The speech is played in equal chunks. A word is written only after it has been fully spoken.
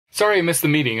Sorry I missed the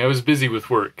meeting. I was busy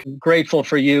with work. Grateful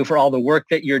for you for all the work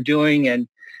that you're doing and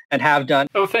have done.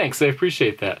 Oh, thanks. I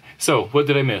appreciate that. So, what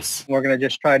did I miss? We're going to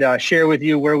just try to share with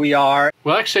you where we are.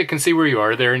 Well, actually, I can see where you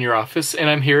are there in your office, and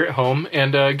I'm here at home.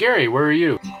 And Gary, where are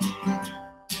you?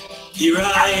 Here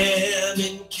I am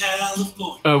in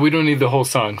California. We don't need the whole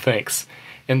song, thanks.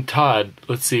 And Todd,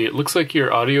 let's see. It looks like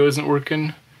your audio isn't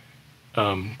working.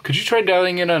 Could you try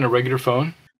dialing in on a regular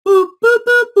phone? Boop, boop,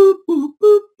 boop, boop, boop,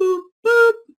 boop, boop,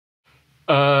 boop.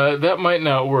 That might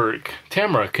not work.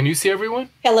 Tamara, can you see everyone?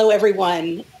 Hello,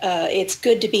 everyone. It's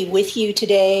good to be with you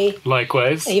today.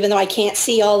 Likewise. Even though I can't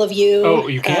see all of you. Oh,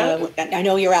 you can't? I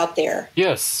know you're out there.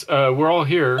 Yes, we're all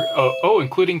here.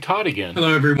 Including Todd again.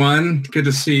 Hello, everyone. Good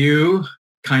to see you.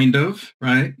 Kind of,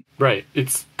 right? Right.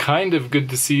 It's kind of good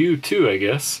to see you, too, I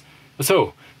guess.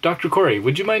 So, Dr. Corey,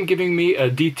 would you mind giving me a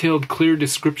detailed, clear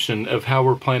description of how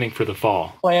we're planning for the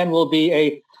fall? Plan will be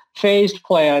a phased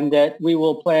plan that we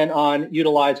will plan on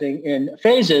utilizing in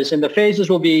phases, and the phases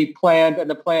will be planned and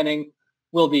the planning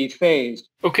will be phased.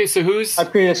 Okay, so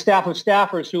I've created a staff of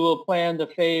staffers who will plan the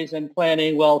phase and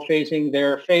planning while phasing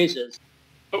their phases.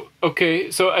 Oh, okay,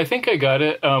 so I think I got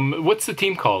it. What's the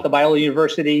team called? The Biola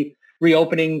University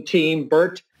Reopening Team,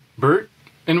 BERT. BERT?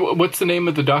 And what's the name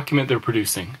of the document they're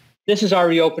producing? This is our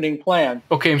reopening plan.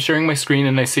 Okay, I'm sharing my screen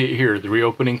and I see it here. The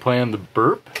reopening plan, the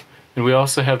BERP. And we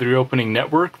also have the reopening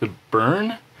network, the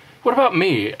BURN. What about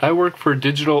me? I work for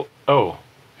digital... Oh,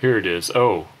 here it is.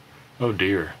 Oh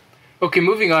dear. Okay,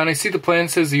 moving on. I see the plan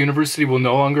says the university will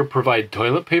no longer provide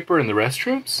toilet paper in the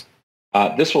restrooms.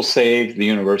 This will save the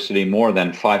university more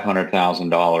than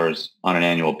 $500,000 on an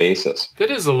annual basis.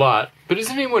 That is a lot. But is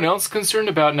anyone else concerned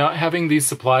about not having these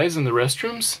supplies in the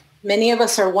restrooms? Many of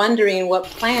us are wondering what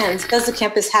plans does the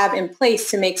campus have in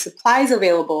place to make supplies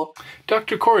available.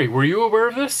 Dr. Corey, were you aware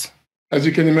of this? As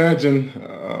you can imagine,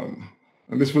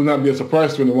 and this will not be a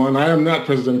surprise to anyone, I am not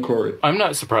President Corey. I'm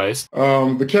not surprised.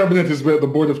 The cabinet is with the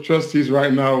Board of Trustees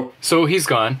right now. So he's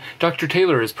gone. Dr.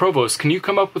 Taylor, as provost, can you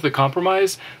come up with a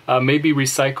compromise? Maybe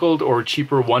recycled or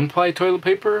cheaper one-ply toilet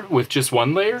paper with just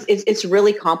one layer? It's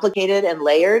really complicated and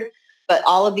layered, but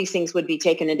all of these things would be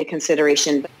taken into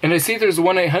consideration. And I see there's a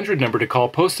 1-800 number to call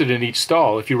posted in each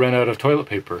stall if you run out of toilet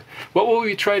paper. What will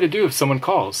we try to do if someone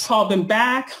calls? Call them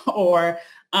back or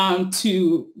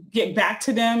to get back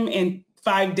to them in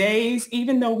 5 days,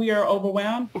 even though we are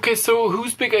overwhelmed. Okay, so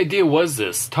whose big idea was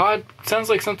this? Todd, sounds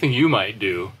like something you might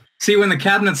do. See, when the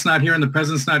cabinet's not here and the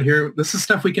president's not here, this is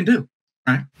stuff we can do,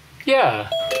 right? Yeah.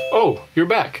 Oh, you're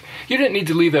back. You didn't need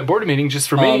to leave that board meeting just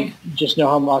for me. Just know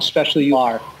how special you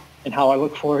are and how I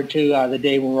look forward to the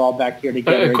day when we're all back here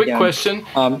together again. A quick question.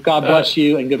 God bless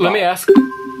you and goodbye. Let me ask.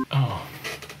 Oh.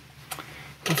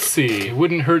 Let's see. It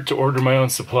wouldn't hurt to order my own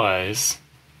supplies.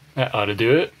 That ought to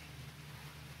do it.